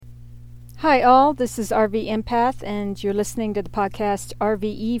Hi, all. This is RV Empath, and you're listening to the podcast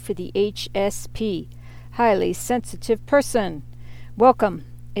RVE for the HSP, Highly Sensitive Person. Welcome.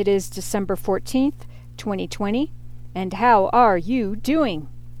 It is December 14th, 2020, and how are you doing?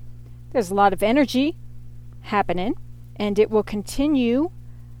 There's a lot of energy happening, and it will continue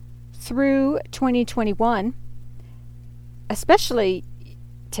through 2021, especially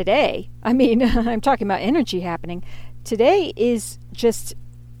today. I'm talking about energy happening. Today is just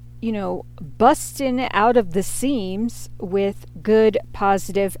busting out of the seams with good,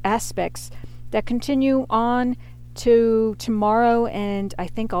 positive aspects that continue on to tomorrow and I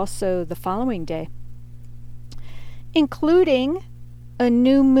think also the following day, including a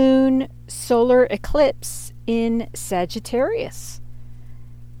new moon solar eclipse in Sagittarius.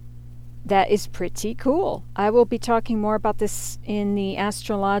 That is pretty cool. I will be talking more about this in the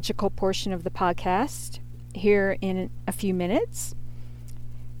astrological portion of the podcast here in a few minutes.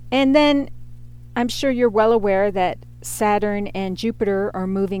 And then I'm sure you're well aware that Saturn and Jupiter are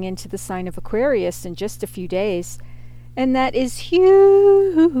moving into the sign of Aquarius in just a few days. And that is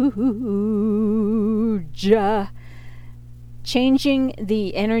huge. Changing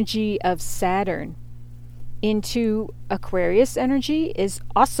the energy of Saturn into Aquarius energy is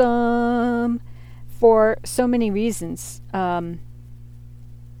awesome for so many reasons. A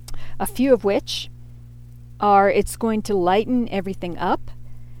few of which are it's going to lighten everything up.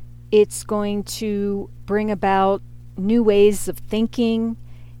 It's going to bring about new ways of thinking,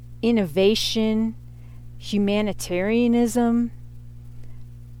 innovation, humanitarianism.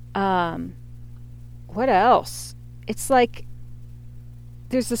 What else? It's like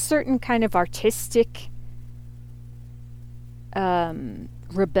there's a certain kind of artistic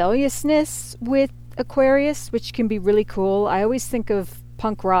rebelliousness with Aquarius, which can be really cool. I always think of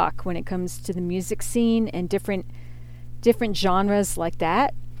punk rock when it comes to the music scene and different genres like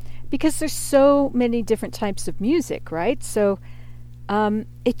that. Because there's so many different types of music, right? So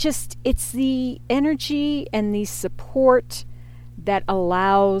it's the energy and the support that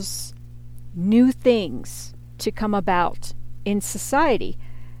allows new things to come about in society.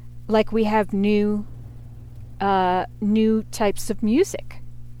 Like we have new types of music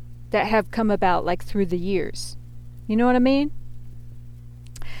that have come about like through the years. You know what I mean?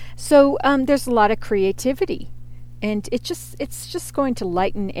 So there's a lot of creativity. And it's just going to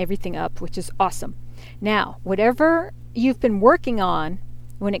lighten everything up, which is awesome. Now, whatever you've been working on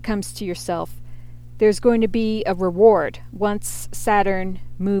when it comes to yourself, there's going to be a reward once Saturn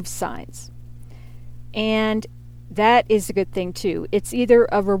moves signs. And that is a good thing, too. It's either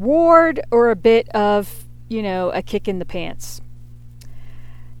a reward or a bit of, a kick in the pants.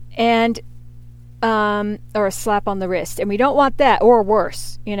 And, or a slap on the wrist. And we don't want that, or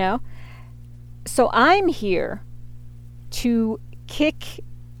worse, So I'm here to kick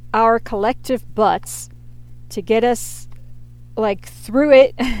our collective butts to get us through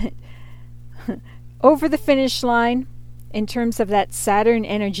it over the finish line in terms of that Saturn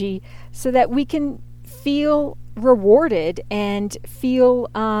energy so that we can feel rewarded and feel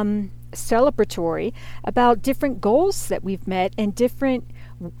celebratory about different goals that we've met and different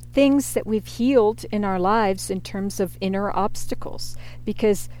things that we've healed in our lives in terms of inner obstacles,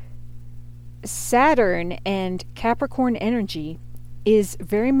 because Saturn and Capricorn energy is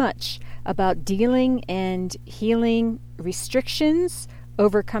very much about dealing and healing restrictions,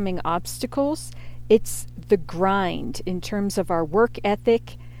 overcoming obstacles. It's the grind in terms of our work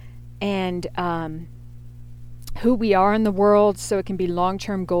ethic and who we are in the world. So it can be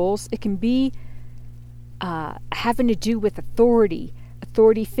long-term goals. It can be having to do with authority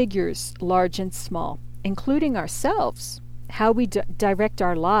figures, large and small, including ourselves, how we direct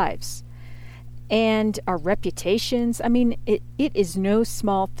our lives. And our reputations. It is no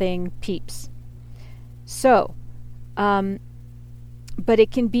small thing, peeps. So, but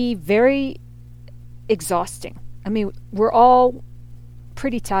it can be very exhausting. We're all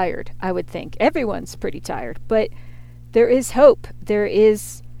pretty tired, I would think. Everyone's pretty tired. But there is hope. There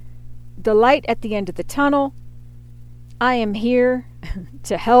is the light at the end of the tunnel. I am here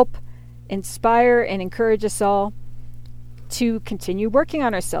to help, inspire, and encourage us all to continue working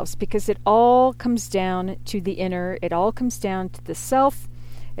on ourselves, because it all comes down to the inner. It all comes down to the self.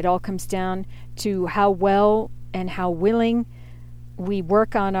 It all comes down to how well and how willing we are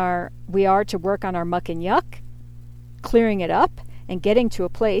to work on our muck and yuck, clearing it up and getting to a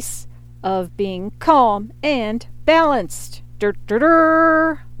place of being calm and balanced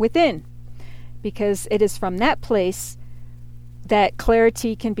within, because it is from that place that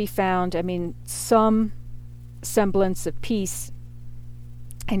clarity can be found. Some semblance of peace,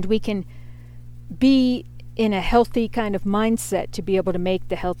 and we can be in a healthy kind of mindset to be able to make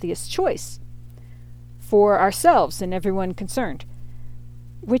the healthiest choice for ourselves and everyone concerned,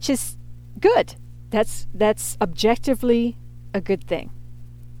 which is good. That's objectively a good thing.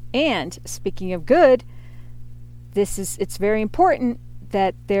 And speaking of good, it's very important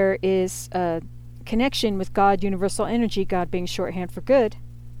that there is a connection with God, universal energy, God being shorthand for good.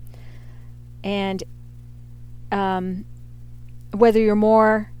 And whether you're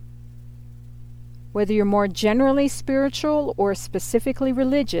more generally spiritual or specifically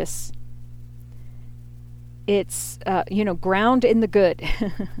religious, it's ground in the good.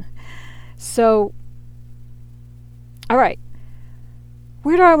 So, all right,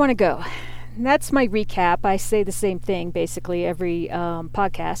 where do I want to go? That's my recap. I say the same thing basically every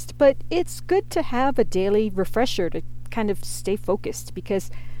podcast, but it's good to have a daily refresher to kind of stay focused,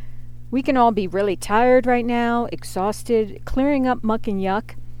 because we can all be really tired right now, exhausted. Clearing up muck and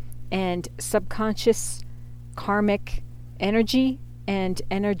yuck and subconscious karmic energy and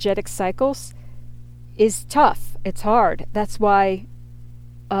energetic cycles is tough. It's hard. That's why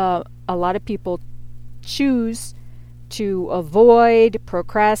a lot of people choose to avoid,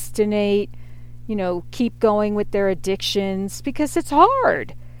 procrastinate, keep going with their addictions, because it's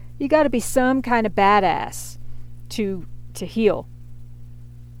hard. You got to be some kind of badass to heal.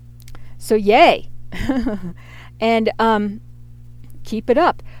 So yay. And keep it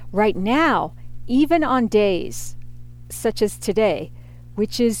up. Right now, even on days such as today,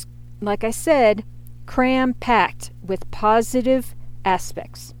 which is, like I said, cram-packed with positive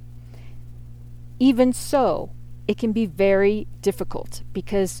aspects, even so, it can be very difficult,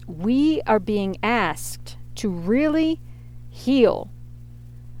 because we are being asked to really heal.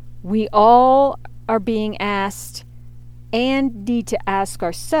 We all are being asked and need to ask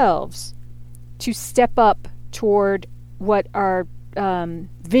ourselves to step up toward what our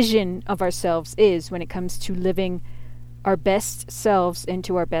vision of ourselves is when it comes to living our best selves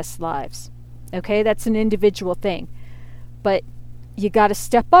into our best lives. Okay, that's an individual thing. But you got to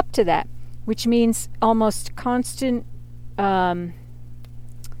step up to that, which means almost constant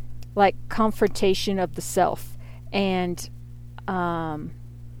confrontation of the self and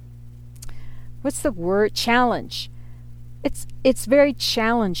what's the word? Challenge. It's very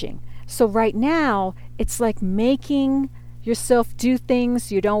challenging. So right now, it's like making yourself do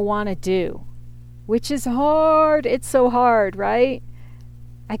things you don't want to do, which is hard. It's so hard, right?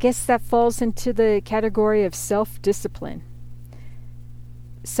 I guess that falls into the category of self-discipline.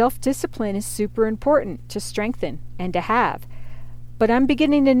 Self-discipline is super important to strengthen and to have. But I'm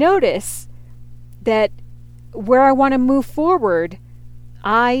beginning to notice that where I want to move forward,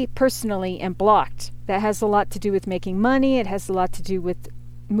 I personally am blocked. That has a lot to do with making money. It has a lot to do with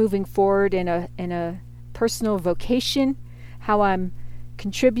moving forward in a personal vocation, how I'm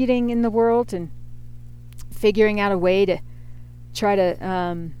contributing in the world and figuring out a way to try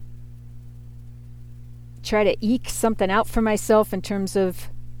to eke something out for myself in terms of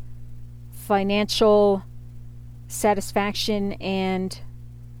financial satisfaction and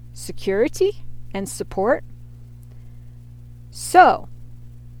security and support. So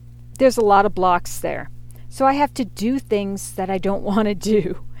there's a lot of blocks there. So I have to do things that I don't want to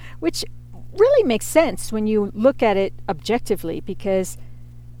do, which really makes sense when you look at it objectively, because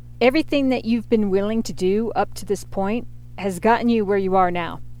everything that you've been willing to do up to this point has gotten you where you are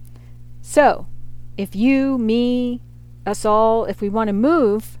now. So if you, me, us all, if we want to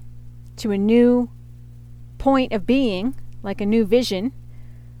move to a new point of being, like a new vision,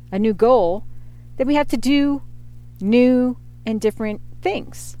 a new goal, then we have to do new and different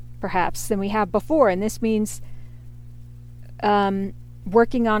things, perhaps, than we have before. And this means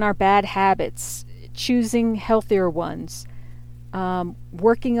working on our bad habits, choosing healthier ones,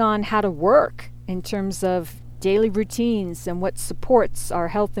 working on how to work in terms of daily routines and what supports our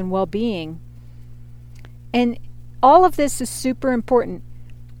health and well-being. And all of this is super important.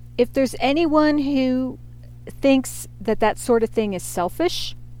 If there's anyone who thinks that sort of thing is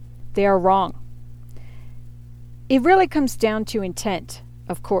selfish, they are wrong. It really comes down to intent,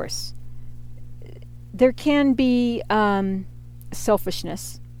 of course. There can be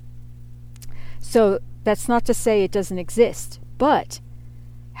selfishness. So that's not to say it doesn't exist, but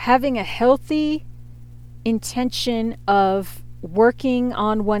having a healthy intention of working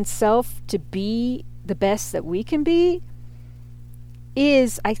on oneself to be the best that we can be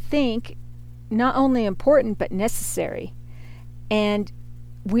is, I think, not only important but necessary. And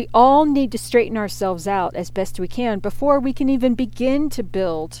we all need to straighten ourselves out as best we can before we can even begin to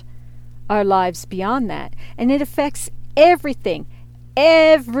build our lives beyond that. And it affects everything,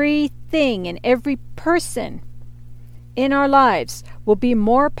 and every person in our lives will be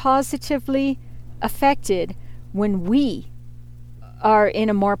more positively affected when we are in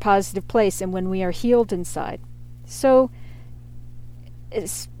a more positive place and when we are healed inside. So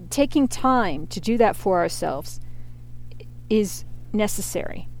it's taking time to do that for ourselves is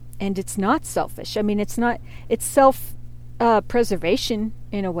necessary, and it's not selfish. I mean, it's self preservation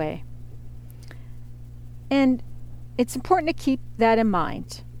in a way. And it's important to keep that in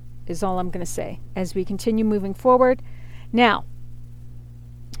mind, is all I'm going to say, as we continue moving forward. Now,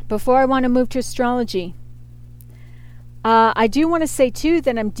 before I want to move to astrology, I do want to say, too,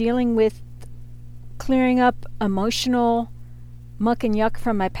 that I'm dealing with clearing up emotional muck and yuck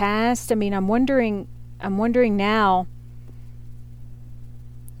from my past. I mean, I'm wondering now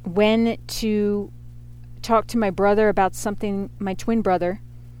when to talk to my brother about something, my twin brother,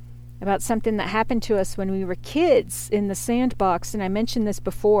 about something that happened to us when we were kids in the sandbox. And I mentioned this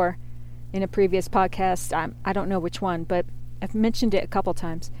before in a previous podcast. I don't know which one, but I've mentioned it a couple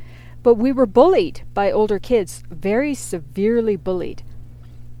times. But we were bullied by older kids, very severely bullied.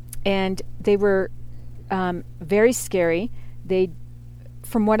 And they were very scary.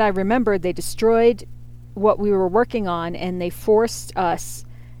 From what I remember, they destroyed what we were working on, and they forced us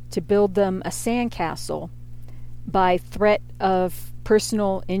to build them a sandcastle by threat of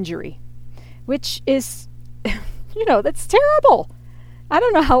personal injury, which is, that's terrible. I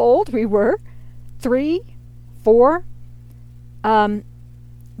don't know how old we were, 3, 4,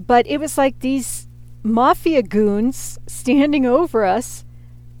 but it was like these mafia goons standing over us,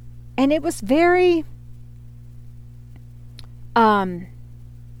 and it was very, I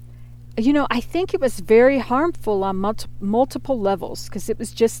think it was very harmful on multiple levels, because it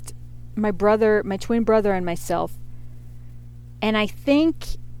was just my twin brother and myself. And I think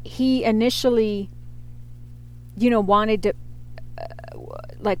he initially, wanted to,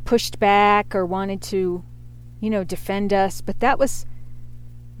 pushed back or wanted to, defend us. But that was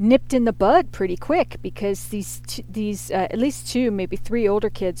nipped in the bud pretty quick, because these at least 2, maybe 3 older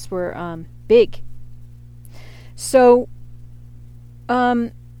kids were big. So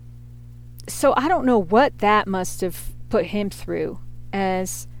I don't know what that must have put him through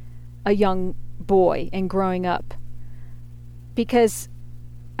as a young boy and growing up, because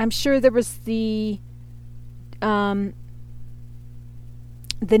I'm sure there was the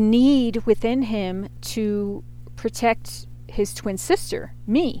need within him to protect his twin sister,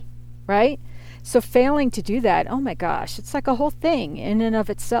 me, right? So failing to do that, oh my gosh, it's like a whole thing in and of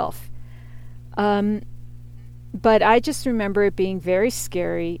itself. But I just remember it being very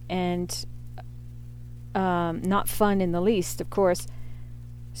scary and not fun in the least, of course.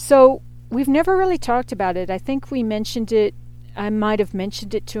 So we've never really talked about it. I think we mentioned it. I might have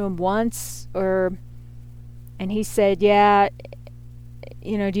mentioned it to him once, and he said, yeah, do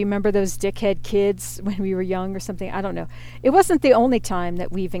you remember those dickhead kids when we were young or something? I don't know. It wasn't the only time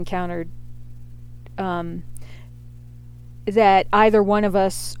that we've encountered that either one of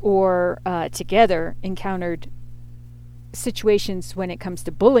us or together encountered situations when it comes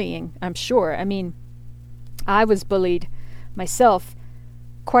to bullying, I'm sure. I mean, I was bullied myself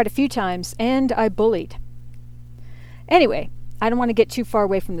quite a few times, and I bullied. Anyway, I don't want to get too far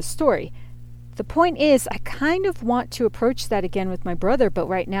away from the story. The point is, I kind of want to approach that again with my brother, but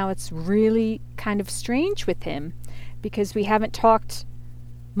right now it's really kind of strange with him because we haven't talked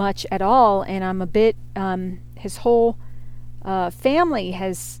much at all, and I'm a bit, his whole family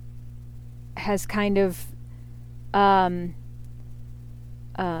has kind of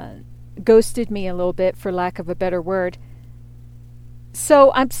ghosted me a little bit, for lack of a better word.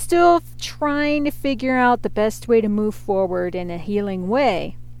 So I'm still trying to figure out the best way to move forward in a healing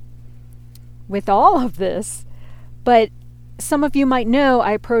way with all of this. But some of you might know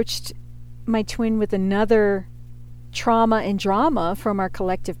I approached my twin with another trauma and drama from our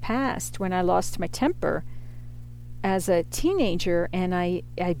collective past when I lost my temper as a teenager, and I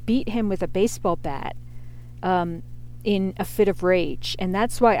beat him with a baseball bat in a fit of rage. And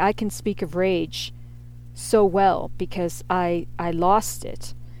that's why I can speak of rage so well, because I lost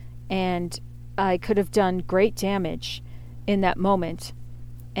it, and I could have done great damage in that moment.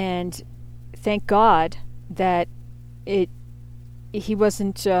 And thank God that he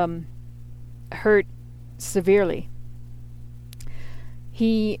wasn't hurt severely.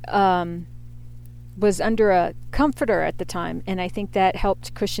 He was under a comforter at the time, and I think that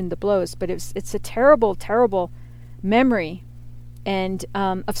helped cushion the blows. But it's a terrible, terrible memory, and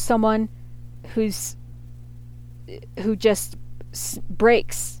of someone who just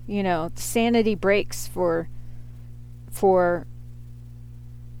breaks, sanity breaks for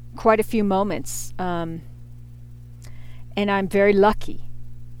quite a few moments. And I'm very lucky.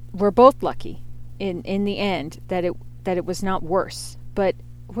 We're both lucky in the end that it was not worse. But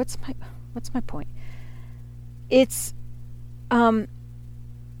what's my point? It's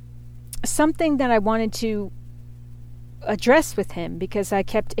something that I wanted to address with him because it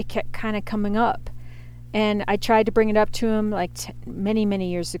kept kind of coming up. And I tried to bring it up to him like many, many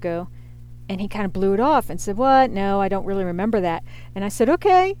years ago. And he kind of blew it off and said, what? No, I don't really remember that. And I said,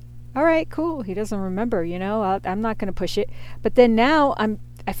 okay, all right, cool. He doesn't remember, I'm not going to push it. But then now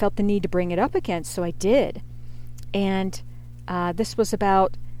I felt the need to bring it up again. So I did. And this was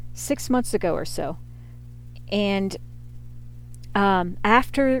about 6 months ago or so. And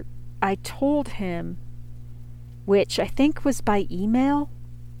after I told him, which I think was by email,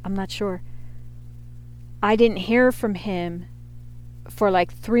 I'm not sure, I didn't hear from him for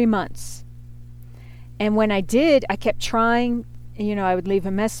like 3 months. And when I did, I kept trying, I would leave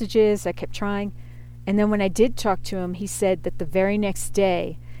him messages, I kept trying. And then when I did talk to him, he said that the very next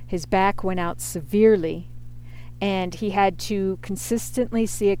day, his back went out severely and he had to consistently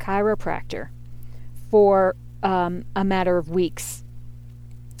see a chiropractor for a matter of weeks,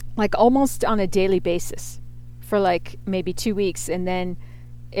 like almost on a daily basis for like maybe 2 weeks and then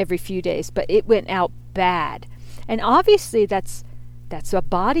every few days. But it went out bad. And obviously that's a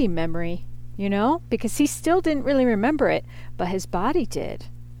body memory, because he still didn't really remember it, but his body did.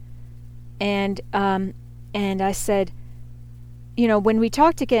 And I said, when we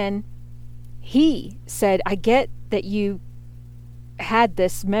talked again, he said, I get that you had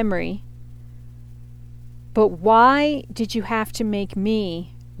this memory, but why did you have to make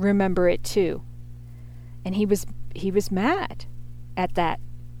me remember it too? And he was mad at that.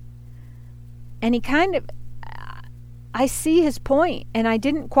 And I see his point, and I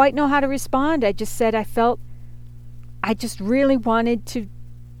didn't quite know how to respond. I just said I just really wanted to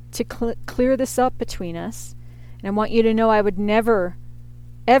clear this up between us. And I want you to know I would never,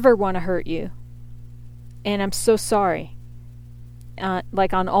 ever want to hurt you. And I'm so sorry.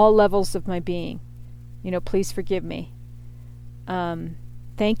 Like on all levels of my being. Please forgive me.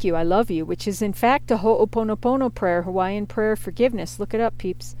 Thank you, I love you, which is in fact a Ho'oponopono prayer, Hawaiian prayer of forgiveness. Look it up,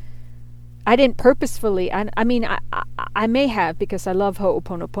 peeps. I didn't purposefully, I may have because I love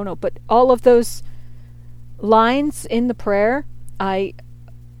Ho'oponopono, but all of those lines in the prayer, I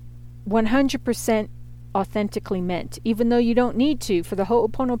 100% authentically meant, even though you don't need to for the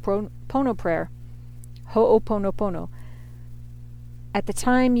Ho'oponopono prayer. Ho'oponopono. At the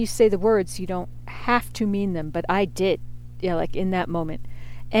time you say the words, you don't have to mean them, but I did, like in that moment.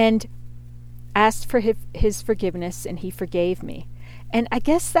 And asked for his forgiveness, and he forgave me. And I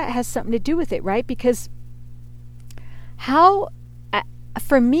guess that has something to do with it, right? Because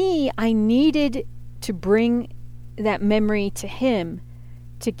for me, I needed to bring that memory to him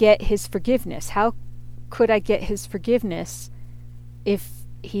to get his forgiveness. How could I get his forgiveness if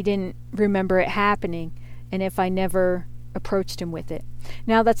he didn't remember it happening and if I never approached him with it?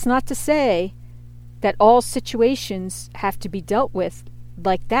 Now, that's not to say that all situations have to be dealt with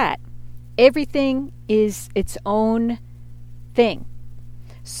like that. Everything is its own thing.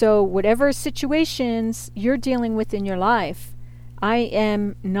 So whatever situations you're dealing with in your life, I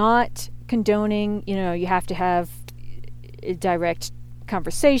am not condoning, you have to have a direct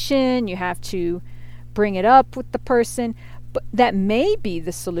conversation, you have to bring it up with the person, but that may be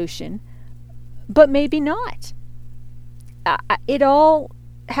the solution, but maybe not. It all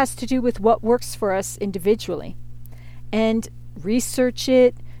has to do with what works for us individually. And research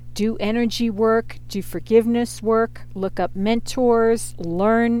it, do energy work, do forgiveness work, look up mentors,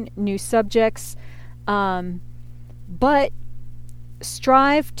 learn new subjects, but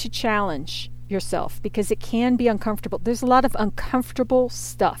strive to challenge yourself because it can be uncomfortable. There's a lot of uncomfortable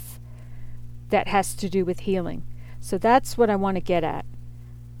stuff that has to do with healing. So that's what I want to get at.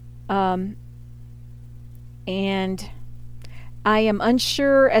 And I am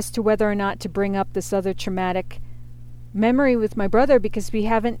unsure as to whether or not to bring up this other traumatic memory with my brother because we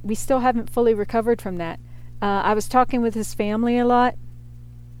still haven't fully recovered from that. I was talking with his family a lot,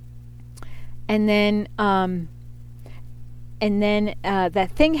 and then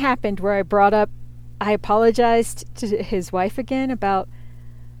that thing happened where I apologized to his wife again about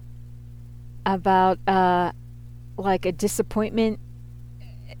like a disappointment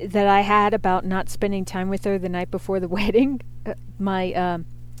that I had about not spending time with her the night before the wedding, my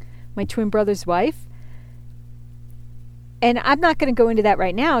twin brother's wife. And I'm not going to go into that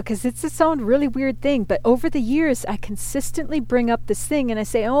right now because it's its own really weird thing. But over the years, I consistently bring up this thing and I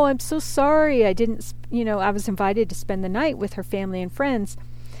say, oh, I'm so sorry. I didn't, I was invited to spend the night with her family and friends.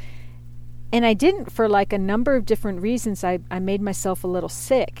 And I didn't for like a number of different reasons. I made myself a little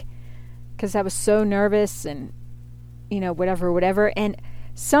sick because I was so nervous and, whatever. And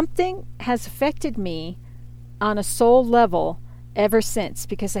something has affected me on a soul level ever since,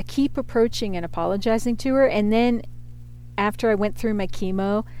 because I keep approaching and apologizing to her. And then after I went through my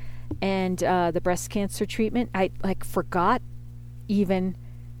chemo and the breast cancer treatment, I forgot even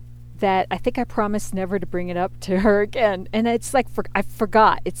that I think I promised never to bring it up to her again. And it's like, I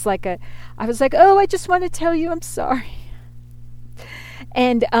forgot. It's like I was like, oh, I just want to tell you I'm sorry.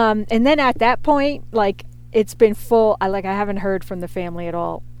 And then at that point, like, it's been full. I haven't heard from the family at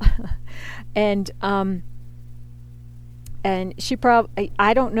all. And she probably,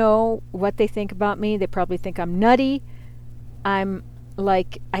 I don't know what they think about me. They probably think I'm nutty. I'm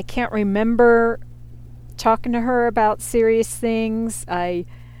like, I can't remember talking to her about serious things. The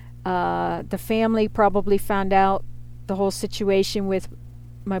family probably found out the whole situation with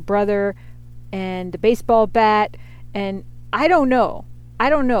my brother and the baseball bat, and I don't know,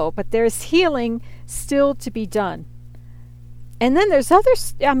 but there's healing still to be done. And then there's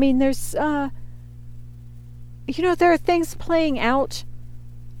others, there's there are things playing out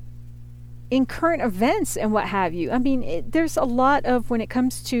in current events and what have you. There's a lot of, when it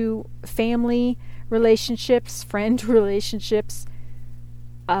comes to family relationships, friend relationships,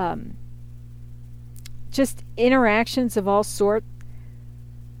 just interactions of all sort,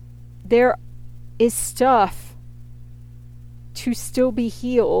 there is stuff to still be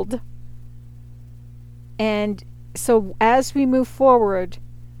healed. And so as we move forward,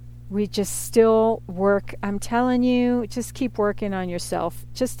 we just still work. I'm telling you, just keep working on yourself.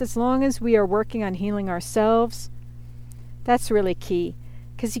 Just as long as we are working on healing ourselves, that's really key.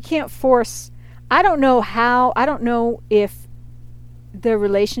 Because you can't force. I don't know if the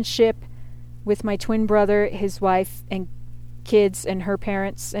relationship with my twin brother, his wife and kids and her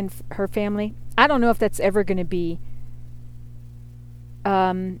parents and her family, I don't know if that's ever going to be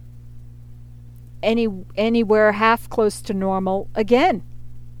anywhere half close to normal again.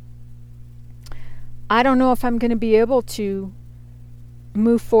 I don't know if I'm going to be able to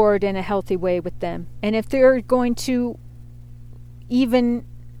move forward in a healthy way with them. And if they're going to even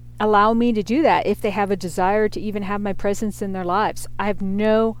allow me to do that, if they have a desire to even have my presence in their lives, I have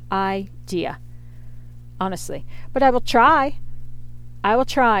no idea, honestly. But I will try.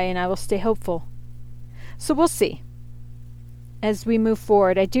 And I will stay hopeful. So we'll see as we move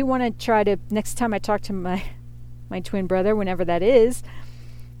forward. I do want to try to, next time I talk to my twin brother, whenever that is,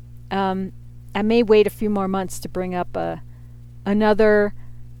 I may wait a few more months to bring up another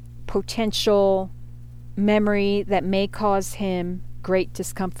potential memory that may cause him great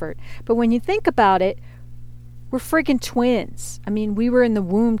discomfort. But when you think about it, we're friggin' twins. We were in the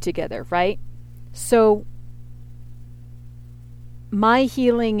womb together, right? So my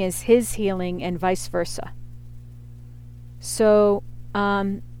healing is his healing and vice versa. So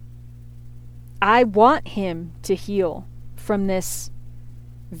I want him to heal from this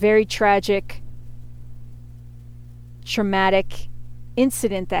very tragic, traumatic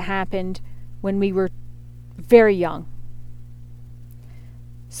incident that happened when we were very young.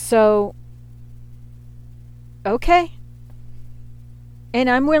 So, okay. And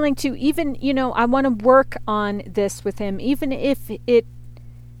I'm willing to even, I want to work on this with him, even if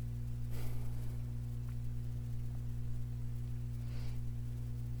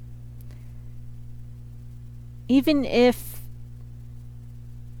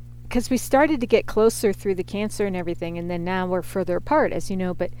because we started to get closer through the cancer and everything, and then now we're further apart, as you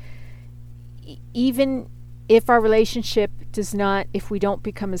know, but even if our relationship does not, if we don't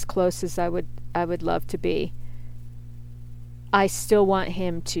become as close as I would love to be, I still want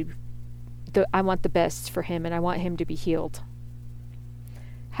him to, I want the best for him, and I want him to be healed.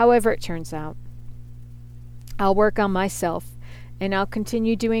 However it turns out, I'll work on myself, and I'll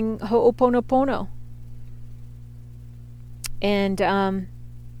continue doing Ho'oponopono. And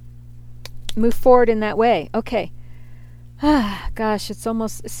move forward in that way. Okay. Gosh, it's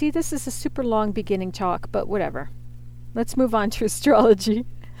almost... See, this is a super long beginning talk, but whatever. Let's move on to astrology.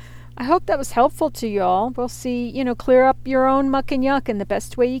 I hope that was helpful to you all. We'll see, clear up your own muck and yuck in the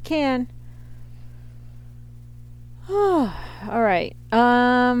best way you can. All right.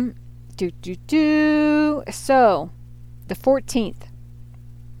 So, the 14th.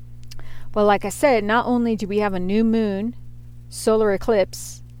 Well, like I said, not only do we have a new moon solar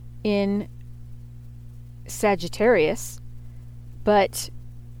eclipse in Sagittarius, but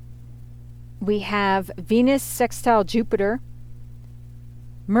we have Venus sextile Jupiter,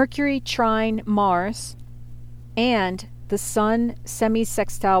 Mercury trine Mars, and the Sun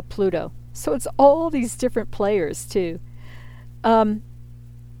semi-sextile Pluto. So it's all these different players too,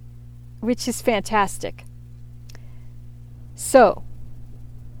 which is fantastic. So,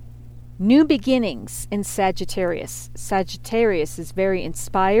 new beginnings in Sagittarius. Sagittarius is very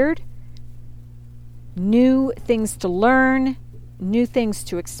inspired, new things to learn, new things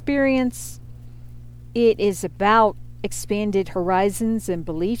to experience. It is about expanded horizons and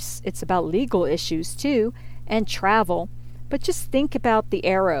beliefs. It's about legal issues too, and travel. But just think about the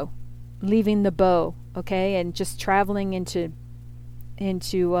arrow leaving the bow, okay, and just traveling into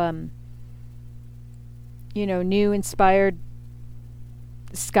new inspired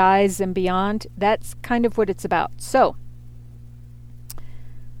skies and beyond. That's kind of what it's about. So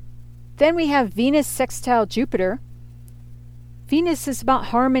then we have Venus sextile Jupiter. Venus is about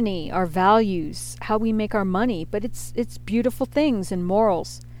harmony, our values, how we make our money, but it's beautiful things and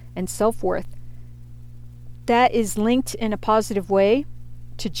morals and self-worth. That is linked in a positive way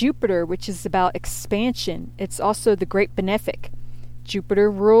to Jupiter, which is about expansion. It's also the great benefic. Jupiter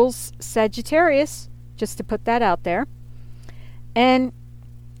rules Sagittarius, just to put that out there. And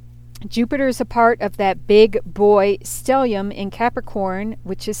Jupiter is a part of that big boy stellium in Capricorn,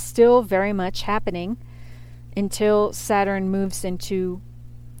 which is still very much happening until Saturn moves into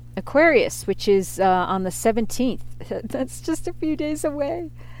Aquarius, which is on the 17th. That's just a few days away.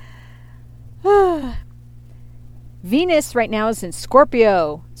 Venus right now is in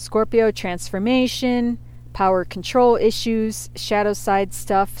Scorpio. Scorpio transformation, power control issues, shadow side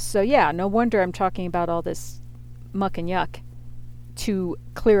stuff. So yeah, no wonder I'm talking about all this muck and yuck to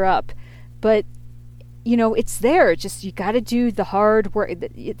clear up. But it's there. Just you got to do the hard work.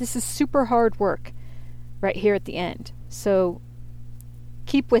 This is super hard work right here at the end. So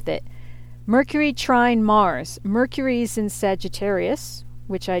keep with it. Mercury trine Mars. Mercury is in Sagittarius,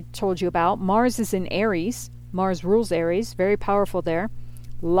 which I told you about. Mars is in Aries. Mars rules Aries. Very powerful there.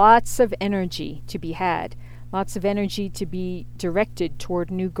 Lots of energy to be had. Lots of energy to be directed toward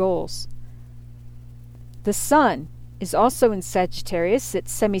new goals. The Sun is also in Sagittarius.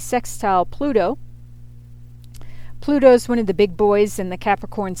 It's semi-sextile Pluto. Pluto is one of the big boys in the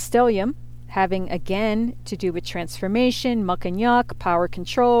Capricorn stellium, having again to do with transformation, muck and yuck, power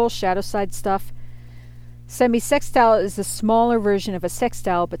control, shadow side stuff. Semi-sextile is a smaller version of a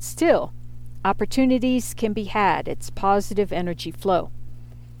sextile, but still, opportunities can be had. It's positive energy flow.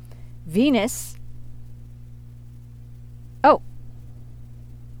 Venus. Oh.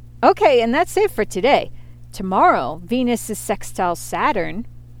 Okay, and that's it for today. Tomorrow, Venus is sextile Saturn,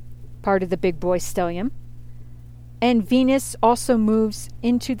 part of the big boy stellium. And Venus also moves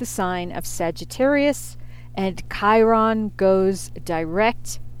into the sign of Sagittarius, and Chiron goes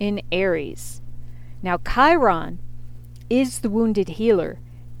direct in Aries. Now, Chiron is the wounded healer.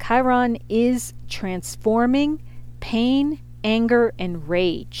 Chiron is transforming pain, anger, and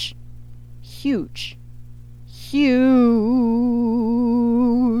rage. Huge. Huge.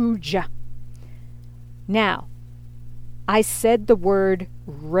 Now, I said the word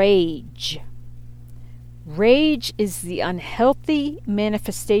rage. Rage is the unhealthy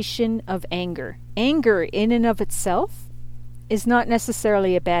manifestation of anger. Anger in and of itself is not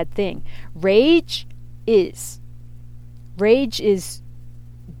necessarily a bad thing. Rage is. Rage is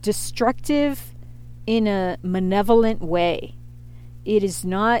destructive in a malevolent way. It is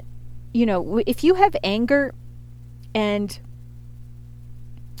not, if you have anger and,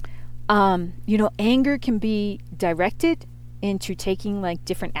 anger can be directed into taking like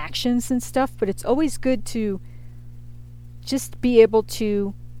different actions and stuff, but it's always good to just be able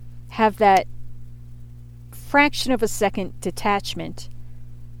to have that fraction of a second detachment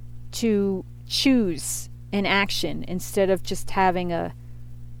to choose an action instead of just having an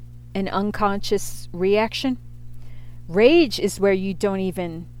unconscious reaction. Rage is where you don't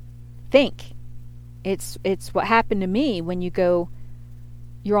even think. It's what happened to me when you're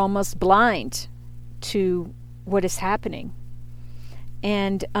almost blind to what is happening.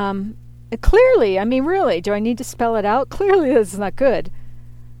 And clearly, really, do I need to spell it out? Clearly, that's not good.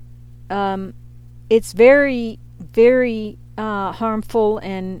 It's very, very harmful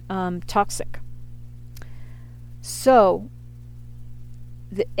and toxic. So,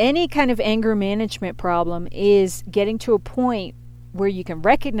 any kind of anger management problem is getting to a point where you can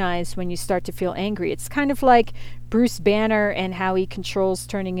recognize when you start to feel angry. It's kind of like Bruce Banner and how he controls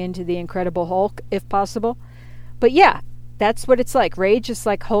turning into the Incredible Hulk, if possible. But yeah, that's what it's like. Rage is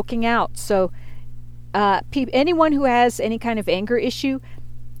like hulking out. So anyone who has any kind of anger issue,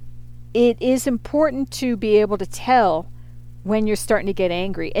 it is important to be able to tell when you're starting to get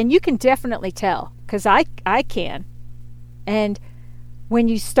angry. And you can definitely tell, because I can. And when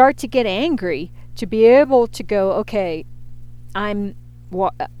you start to get angry, to be able to go, okay, I'm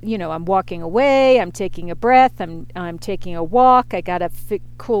walking away, I'm taking a breath, I'm taking a walk, I gotta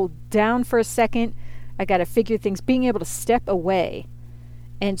cool down for a second, I gotta figure things, being able to step away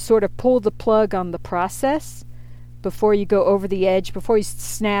and sort of pull the plug on the process before you go over the edge, before you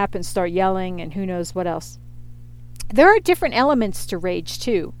snap and start yelling and who knows what else. There are different elements to rage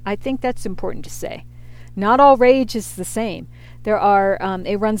too. I think that's important to say. Not all rage is the same. There are,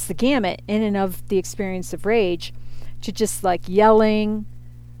 it runs the gamut in and of the experience of rage to just like yelling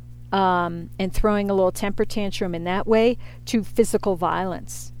and throwing a little temper tantrum in that way, to physical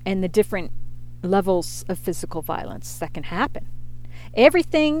violence and the different levels of physical violence that can happen.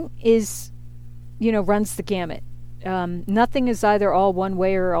 Everything is, runs the gamut. Nothing is either all one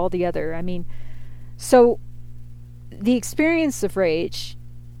way or all the other. I mean, so the experience of rage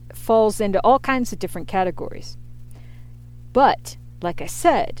falls into all kinds of different categories. But, like I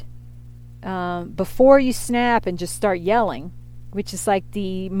said, before you snap and just start yelling, which is like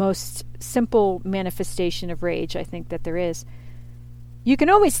the most simple manifestation of rage I think that there is, you can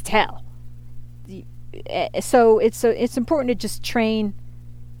always tell. So it's important to just train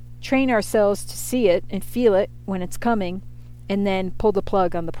ourselves to see it and feel it when it's coming, and then pull the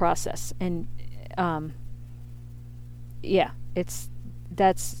plug on the process. And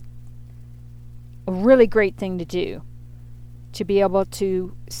that's a really great thing to do, to be able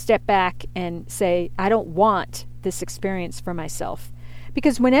to step back and say, I don't want this experience for myself.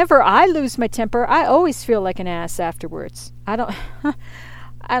 Because whenever I lose my temper, I always feel like an ass afterwards. I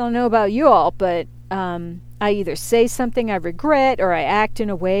don't know about you all, but I either say something I regret, or I act in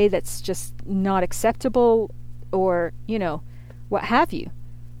a way that's just not acceptable, or, what have you.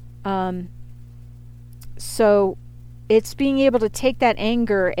 So it's being able to take that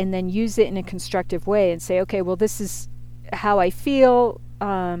anger and then use it in a constructive way and say, okay, well, this is how I feel.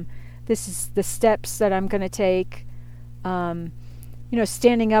 This is the steps that I'm going to take.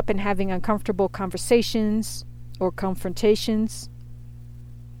 Standing up and having uncomfortable conversations or confrontations,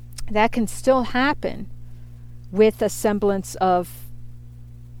 that can still happen with a semblance of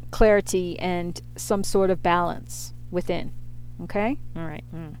clarity and some sort of balance within. Okay? All right.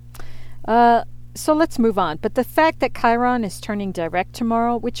 So let's move on. But the fact that Chiron is turning direct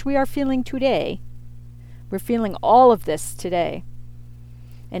tomorrow, which we are feeling today, we're feeling all of this today.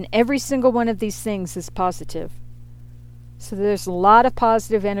 And every single one of these things is positive. So there's a lot of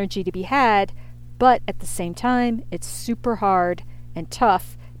positive energy to be had, but at the same time, it's super hard and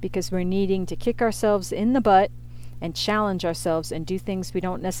tough, because we're needing to kick ourselves in the butt and challenge ourselves and do things we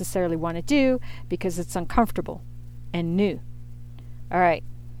don't necessarily want to do because it's uncomfortable and new. All right.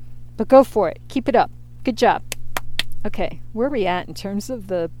 But go for it. Keep it up. Good job. Okay. Where are we at in terms of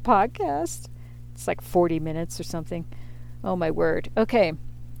the podcast? It's like 40 minutes or something. Oh, my word. Okay.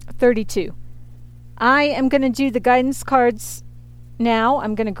 32. I am going to do the guidance cards now.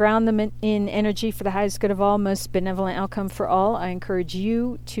 I'm going to ground them in energy for the highest good of all, most benevolent outcome for all. I encourage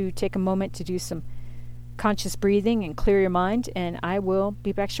you to take a moment to do some conscious breathing and clear your mind, and I will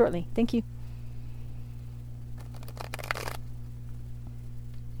be back shortly. Thank you.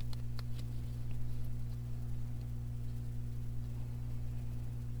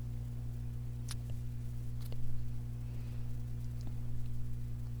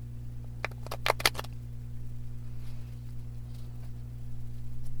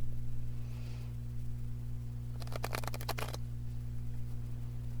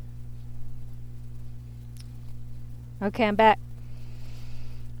 Okay, I'm back.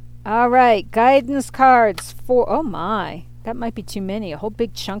 All right, guidance cards for, oh my, that might be too many. A whole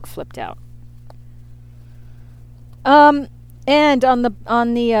big chunk flipped out. And on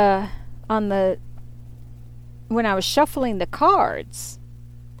the when I was shuffling the cards,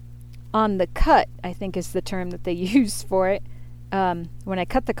 on the cut, I think is the term that they use for it. When I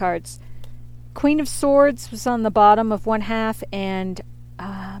cut the cards, Queen of Swords was on the bottom of one half, and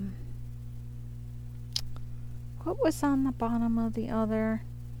what was on the bottom of the other?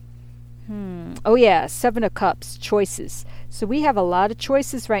 Oh yeah, Seven of Cups, choices. So we have a lot of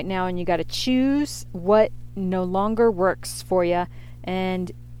choices right now, and you got to choose what no longer works for you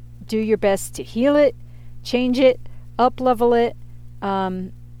and do your best to heal it, change it, up-level it,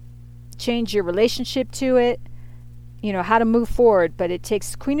 change your relationship to it, how to move forward. But it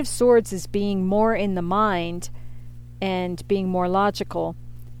takes, Queen of Swords is being more in the mind and being more logical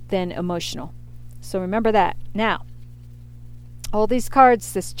than emotional. So remember that. Now, all these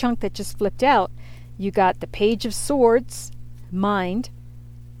cards, this chunk that just flipped out, you got the Page of Swords, mind.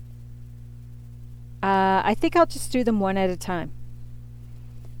 I think I'll just do them one at a time.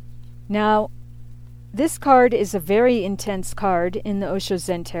 Now, this card is a very intense card in the Osho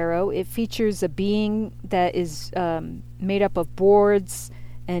Zen Tarot. It features a being that is made up of boards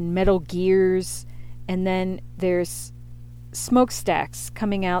and metal gears, and then there's smokestacks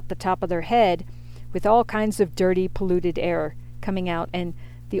coming out the top of their head with all kinds of dirty, polluted air coming out. And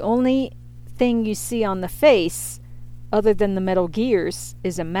the only thing you see on the face other than the metal gears,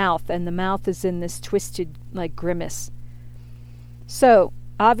 is a mouth, and the mouth is in this twisted, like, grimace. So,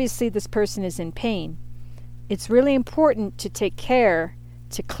 obviously this person is in pain. It's really important to take care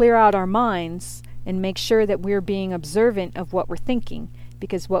to clear out our minds and make sure that we're being observant of what we're thinking,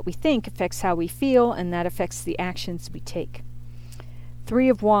 because what we think affects how we feel, and that affects the actions we take. Three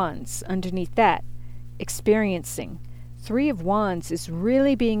of Wands, underneath that, experiencing. Three of Wands is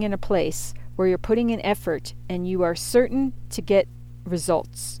really being in a place where you're putting in effort and you are certain to get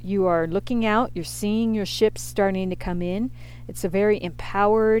results. You are looking out, you're seeing your ships starting to come in. It's a very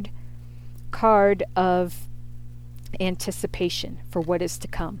empowered card of anticipation for what is to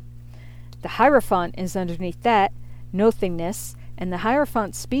come. The Hierophant is underneath that, nothingness, and the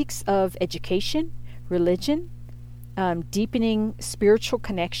Hierophant speaks of education, religion, deepening spiritual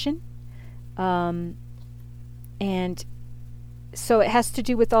connection, and so it has to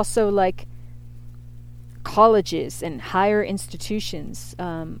do with also like colleges and higher institutions,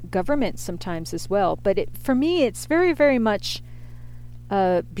 government sometimes as well. But for me, it's very, very much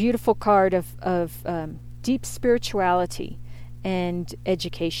a beautiful card of deep spirituality and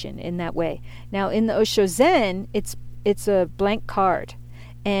education in that way. Now, in the Osho Zen, it's a blank card,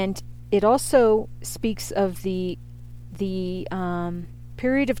 and it also speaks of the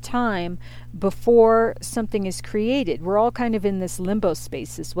period of time before something is created. We're all kind of in this limbo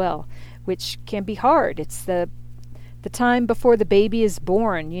space as well, which can be hard. It's the time before the baby is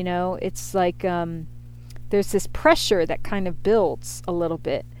born, you know. It's like there's this pressure that kind of builds a little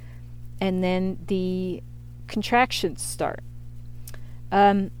bit, and then the contractions start.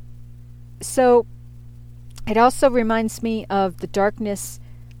 So it also reminds me of the darkness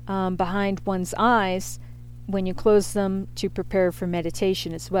behind one's eyes when you close them to prepare for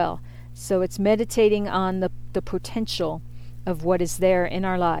meditation as well. So it's meditating on the potential of what is there in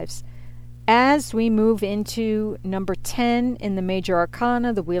our lives. As we move into number 10 in the Major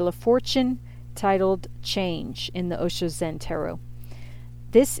Arcana, the Wheel of Fortune, titled Change in the Osho Zen Tarot.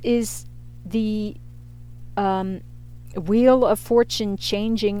 This is the Wheel of Fortune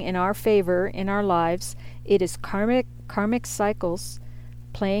changing in our favor in our lives. It is karmic cycles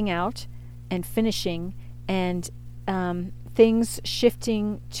playing out and finishing, and things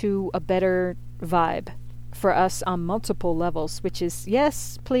shifting to a better vibe for us on multiple levels, which is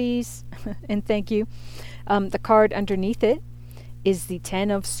yes, please, and thank you. The card underneath it is the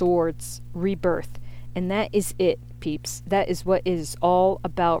Ten of Swords, rebirth, and that is it, peeps. That is what it is all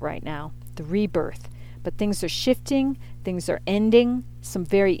about right now, the rebirth. But things are shifting, things are ending. Some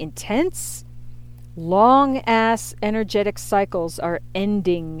very intense, long-ass energetic cycles are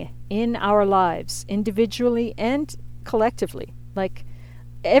ending in our lives, individually and collectively. Like,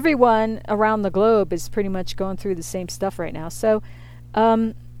 everyone around the globe is pretty much going through the same stuff right now. So,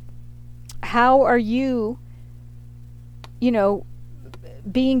 how are you,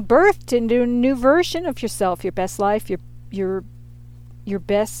 being birthed into a new version of yourself, your best life, your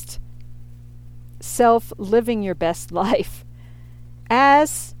best self, living your best life,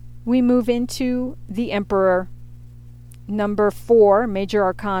 as we move into the Emperor, number 4, Major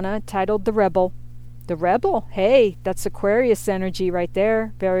Arcana, titled The Rebel. The Rebel, hey, that's Aquarius energy right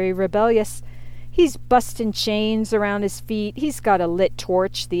there, very rebellious. He's busting chains around his feet. He's got a lit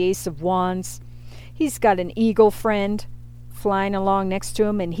torch, the Ace of Wands. He's got an eagle friend flying along next to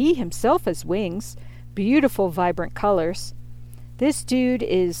him, and he himself has wings, beautiful, vibrant colors. This dude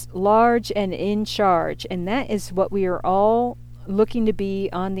is large and in charge, and that is what we are all looking to be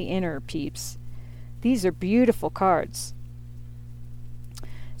on the inner, peeps. These are beautiful cards.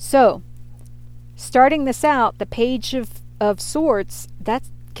 So, starting this out, the Page of Swords, that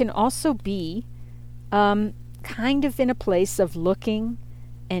can also be kind of in a place of looking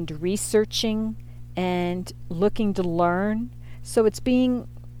and researching and looking to learn. So it's being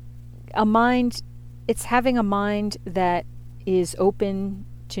a mind, it's having a mind that is open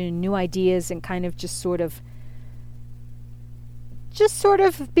to new ideas and kind of just sort of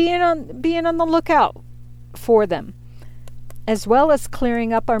being on the lookout for them, as well as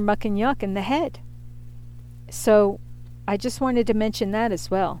clearing up our muck and yuck in the head. So I just wanted to mention that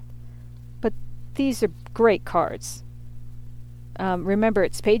as well. But these are great cards. Remember,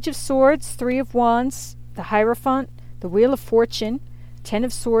 it's Page of Swords, 3 of Wands, the Hierophant, the Wheel of Fortune, 10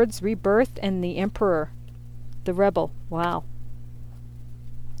 of Swords, Rebirth, and the Emperor, the Rebel. Wow.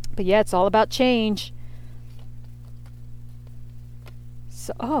 But yeah, it's all about change.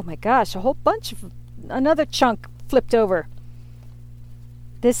 So, oh my gosh, a whole bunch of, another chunk flipped over.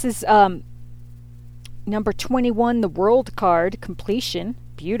 This is number 21, the World card, completion,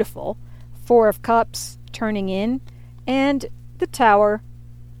 beautiful. 4 of Cups, turning in, and the Tower,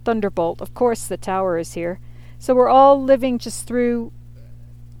 Thunderbolt. Of course, the Tower is here. So we're all living just through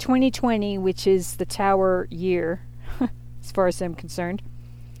 2020, which is the Tower year, as far as I'm concerned.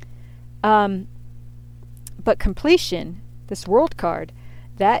 But completion, this world card,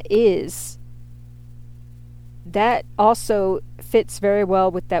 that also fits very well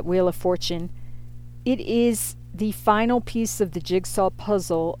with that Wheel of Fortune. It is the final piece of the jigsaw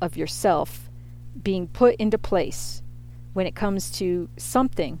puzzle of yourself being put into place when it comes to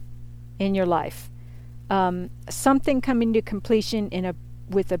something in your life. Something coming to completion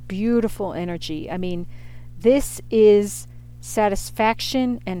with a beautiful energy. I mean, this is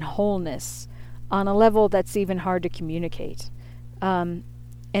satisfaction and wholeness on a level that's even hard to communicate. And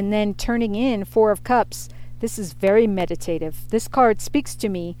then turning in Four of Cups, this is very meditative. This card speaks to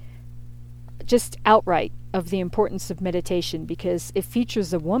me just outright of the importance of meditation, because it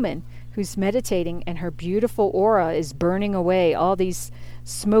features a woman who's meditating and her beautiful aura is burning away all these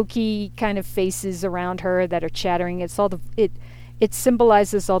smoky kind of faces around her that are chattering. It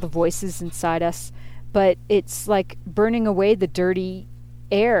symbolizes all the voices inside us, but it's like burning away the dirty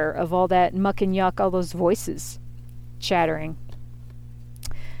air of all that muck and yuck, all those voices chattering.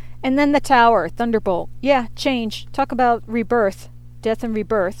 And then the Tower, Thunderbolt. Yeah, change. Talk about rebirth, death and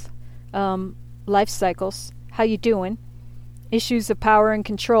rebirth, life cycles. How you doing? Issues of power and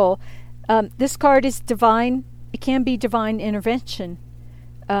control. This card is divine. It can be divine intervention.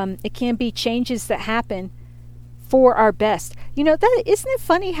 It can be changes that happen for our best. You know, that isn't it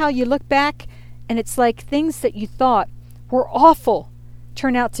funny how you look back and it's like things that you thought were awful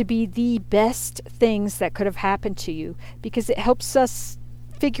turn out to be the best things that could have happened to you, because it helps us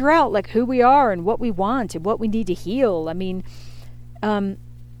figure out like who we are and what we want and what we need to heal. I mean,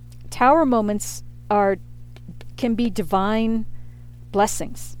 Tower moments can be divine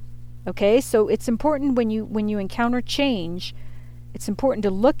blessings. Okay, so it's important when you encounter change, it's important to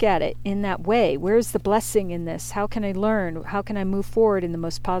look at it in that way. Where's the blessing in this? How can I learn? How can I move forward in the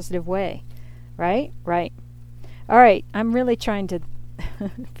most positive way? Right? Right. All right, I'm really trying to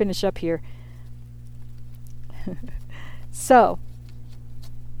finish up here. So,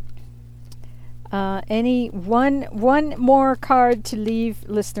 any one more card to leave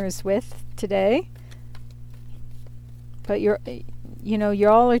listeners with today. But you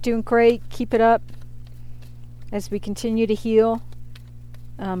all are doing great. Keep it up as we continue to heal.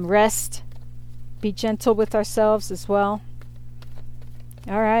 Rest. Be gentle with ourselves as well.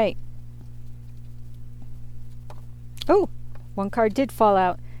 All right. Oh, one card did fall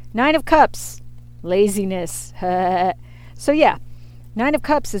out. Nine of Cups. Laziness. So yeah, Nine of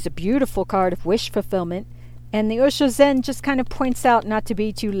Cups is a beautiful card of wish fulfillment. And the Osho Zen just kind of points out not to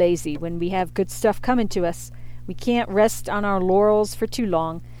be too lazy when we have good stuff coming to us. We can't rest on our laurels for too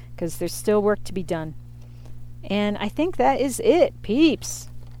long because there's still work to be done. And I think that is it, peeps,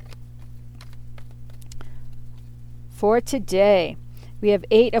 for today. We have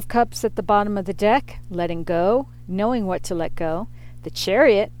 8 of Cups at the bottom of the deck, letting go, knowing what to let go. The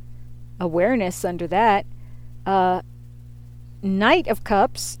Chariot, awareness under that. Knight of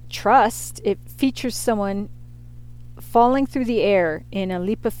Cups, trust. It features someone falling through the air in a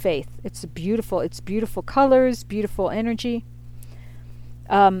leap of faith. It's beautiful colors, beautiful energy.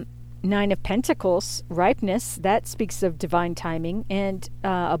 9 of Pentacles, ripeness. That speaks of divine timing and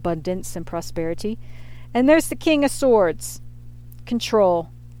abundance and prosperity. And there's the King of Swords, control.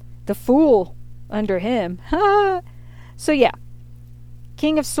 The Fool under him. So yeah,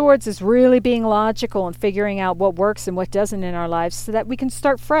 King of Swords is really being logical and figuring out what works and what doesn't in our lives so that we can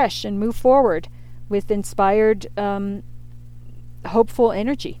start fresh and move forward with inspired, hopeful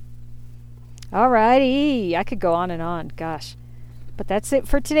energy. Alrighty, I could go on and on, gosh. But that's it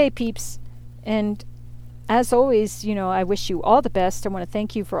for today, peeps. And as always, I wish you all the best. I want to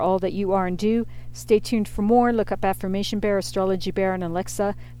thank you for all that you are and do. Stay tuned for more. Look up Affirmation Bear, Astrology Bear, and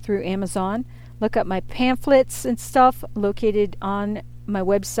Alexa through Amazon. Look up my pamphlets and stuff located on my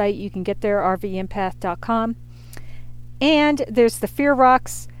website. You can get there, rvempath.com. And there's the Fear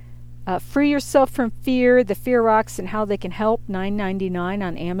Rocks. Free Yourself from Fear, the Fear Rocks and How They Can Help, $9.99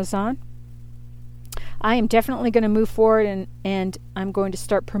 on Amazon. I am definitely going to move forward and I'm going to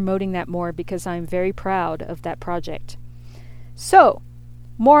start promoting that more because I'm very proud of that project. So,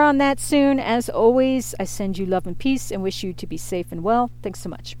 more on that soon. As always, I send you love and peace and wish you to be safe and well. Thanks so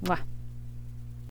much. Mwah.